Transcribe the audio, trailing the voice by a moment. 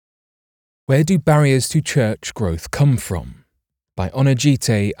Where do barriers to church growth come from? By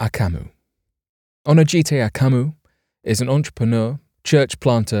Onajite Akemu. Onajite Akemu is an entrepreneur, church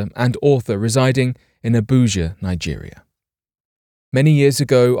planter, and author residing in Abuja, Nigeria. Many years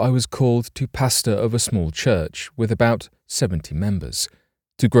ago, I was called to pastor of a small church with about 70 members.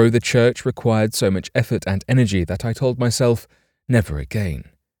 To grow the church required so much effort and energy that I told myself, never again.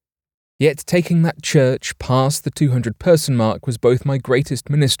 Yet taking that church past the 200-person mark was both my greatest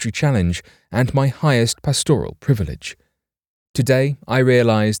ministry challenge and my highest pastoral privilege. Today, I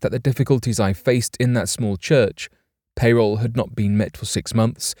realized that the difficulties I faced in that small church — payroll had not been met for 6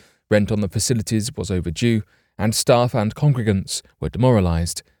 months, rent on the facilities was overdue, and staff and congregants were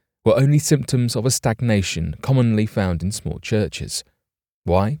demoralized — were only symptoms of a stagnation commonly found in small churches.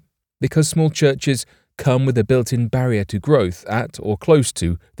 Why? Because small churches come with a built-in barrier to growth at or close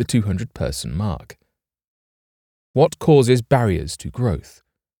to the 200-person mark. What causes barriers to growth?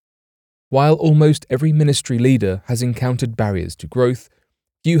 While almost every ministry leader has encountered barriers to growth,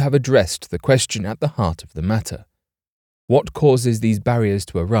 few have addressed the question at the heart of the matter. What causes these barriers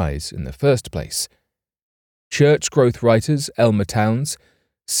to arise in the first place? Church growth writers Elmer Towns,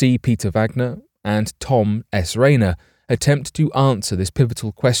 C. Peter Wagner, and Tom S. Rayner attempt to answer this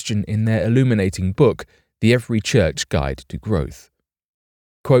pivotal question in their illuminating book, The Every Church Guide to Growth.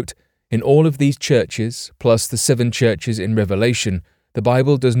 Quote, "In all of these churches, plus the 7 churches in Revelation, the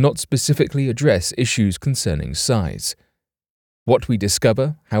Bible does not specifically address issues concerning size. What we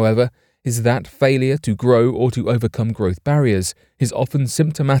discover, however, is that failure to grow or to overcome growth barriers is often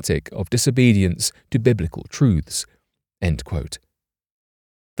symptomatic of disobedience to biblical truths." End quote.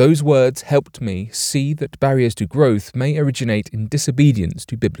 Those words helped me see that barriers to growth may originate in disobedience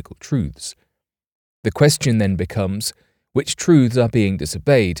to biblical truths. The question then becomes, which truths are being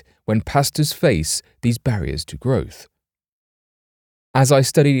disobeyed when pastors face these barriers to growth? As I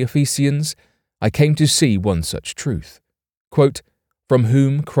studied Ephesians, I came to see one such truth. Quote, "From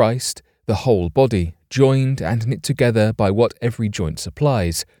whom Christ, the whole body, joined and knit together by what every joint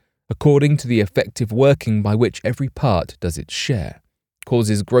supplies, according to the effective working by which every part does its share,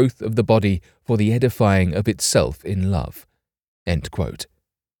 causes growth of the body for the edifying of itself in love." End quote.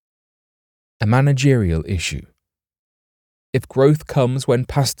 A managerial issue. If growth comes when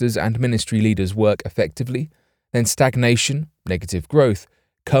pastors and ministry leaders work effectively, then stagnation, negative growth,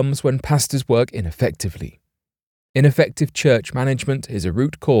 comes when pastors work ineffectively. Ineffective church management is a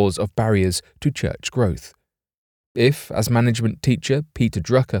root cause of barriers to church growth. If, as management teacher Peter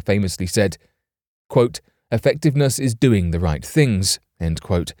Drucker famously said, quote, "Effectiveness is doing the right things," end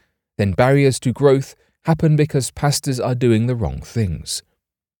quote, then barriers to growth happen because pastors are doing the wrong things.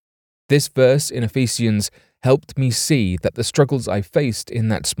 This verse in Ephesians helped me see that the struggles I faced in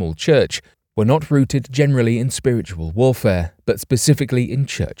that small church were not rooted generally in spiritual warfare, but specifically in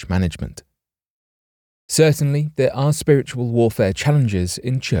church management. Certainly, there are spiritual warfare challenges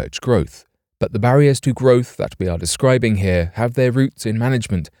in church growth, but the barriers to growth that we are describing here have their roots in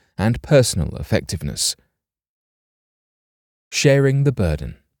management and personal effectiveness. Sharing the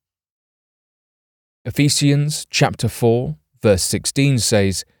burden. Ephesians chapter 4, verse 16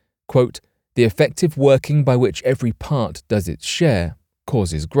 says, quote, "The effective working by which every part does its share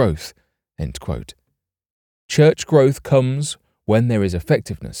causes growth." End quote. Church growth comes when there is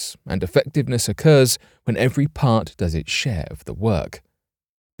effectiveness, and effectiveness occurs when every part does its share of the work.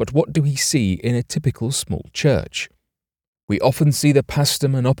 But what do we see in a typical small church? We often see the pastor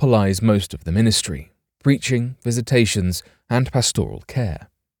monopolize most of the ministry, preaching, visitations, and pastoral care.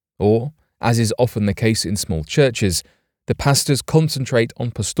 Or, as is often the case in small churches, the pastors concentrate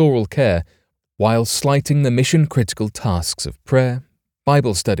on pastoral care while slighting the mission-critical tasks of prayer,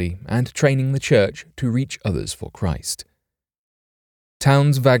 Bible study, and training the church to reach others for Christ.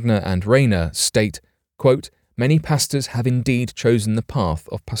 Towns, Wagner, and Rayner state, quote, "Many pastors have indeed chosen the path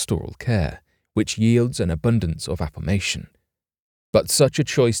of pastoral care, which yields an abundance of affirmation. But such a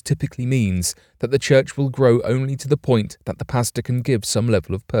choice typically means that the church will grow only to the point that the pastor can give some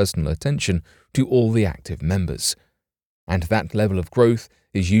level of personal attention to all the active members. And that level of growth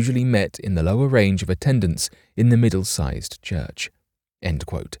is usually met in the lower range of attendance in the middle-sized church." End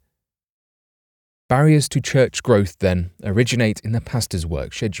quote. Barriers to church growth, then, originate in the pastor's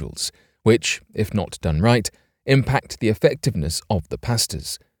work schedules, which, if not done right, impact the effectiveness of the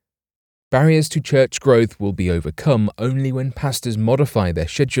pastors. Barriers to church growth will be overcome only when pastors modify their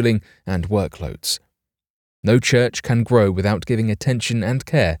scheduling and workloads. No church can grow without giving attention and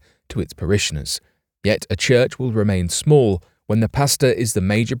care to its parishioners, yet a church will remain small when the pastor is the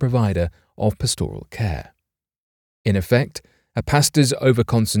major provider of pastoral care. In effect, a pastor's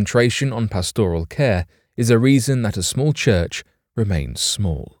overconcentration on pastoral care is a reason that a small church remains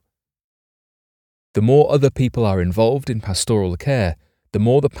small. The more other people are involved in pastoral care, the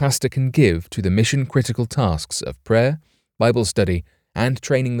more the pastor can give to the mission-critical tasks of prayer, Bible study, and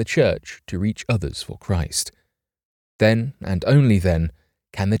training the church to reach others for Christ. Then, and only then,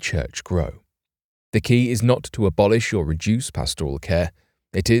 can the church grow. The key is not to abolish or reduce pastoral care.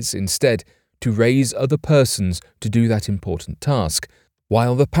 It is, instead, to raise other persons to do that important task,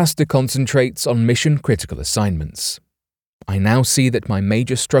 while the pastor concentrates on mission-critical assignments. I now see that my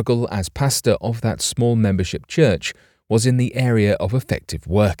major struggle as pastor of that small membership church was in the area of effective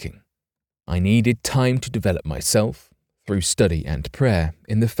working. I needed time to develop myself, through study and prayer,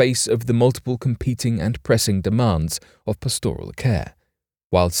 in the face of the multiple competing and pressing demands of pastoral care,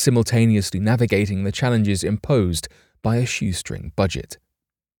 while simultaneously navigating the challenges imposed by a shoestring budget.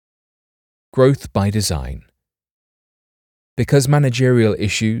 Growth by design. Because managerial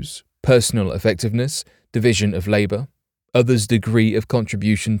issues, personal effectiveness, division of labour, others' degree of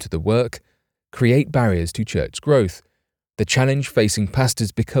contribution to the work, create barriers to church growth, the challenge facing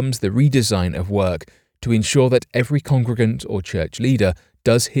pastors becomes the redesign of work to ensure that every congregant or church leader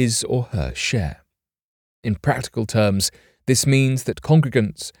does his or her share. In practical terms, this means that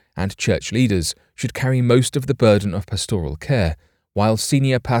congregants and church leaders should carry most of the burden of pastoral care, while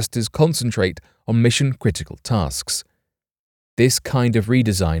senior pastors concentrate on mission-critical tasks. This kind of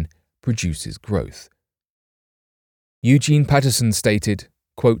redesign produces growth. Eugene Patterson stated,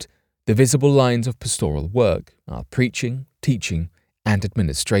 quote, "The visible lines of pastoral work are preaching, teaching, and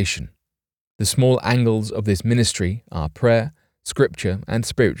administration. The small angles of this ministry are prayer, scripture, and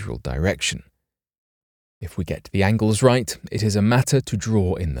spiritual direction. If we get the angles right, it is a matter to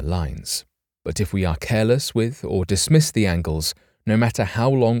draw in the lines. But if we are careless with or dismiss the angles, no matter how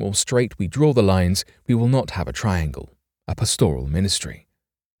long or straight we draw the lines, we will not have a triangle, a pastoral ministry."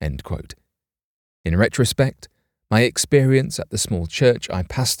 End quote. In retrospect, my experience at the small church I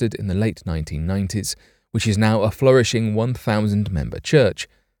pastored in the late 1990s, which is now a flourishing 1,000-member church,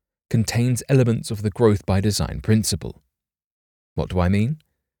 contains elements of the growth by design principle. What do I mean?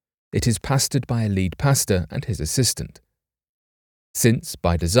 It is pastored by a lead pastor and his assistant. Since,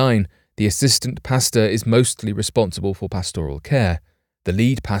 by design, the assistant pastor is mostly responsible for pastoral care, the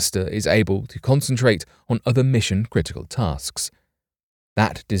lead pastor is able to concentrate on other mission-critical tasks.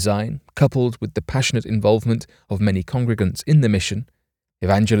 That design, coupled with the passionate involvement of many congregants in the mission,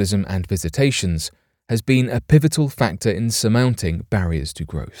 evangelism and visitations, has been a pivotal factor in surmounting barriers to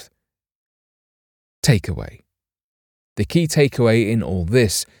growth. Takeaway. The key takeaway in all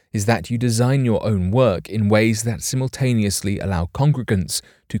this is that you design your own work in ways that simultaneously allow congregants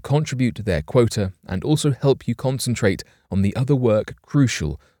to contribute their quota and also help you concentrate on the other work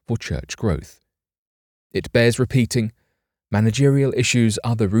crucial for church growth. It bears repeating, managerial issues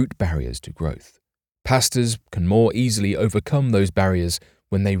are the root barriers to growth. Pastors can more easily overcome those barriers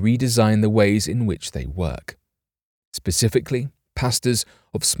when they redesign the ways in which they work. Specifically, pastors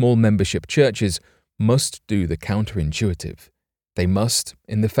of small membership churches must do the counterintuitive. They must,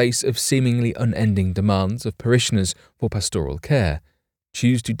 in the face of seemingly unending demands of parishioners for pastoral care,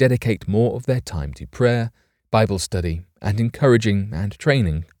 choose to dedicate more of their time to prayer, Bible study, and encouraging and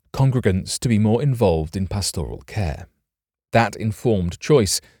training congregants to be more involved in pastoral care. That informed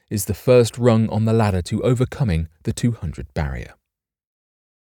choice is the first rung on the ladder to overcoming the 200 barrier.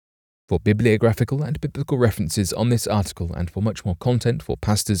 For bibliographical and biblical references on this article and for much more content for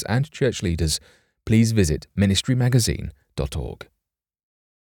pastors and church leaders, please visit ministrymagazine.org.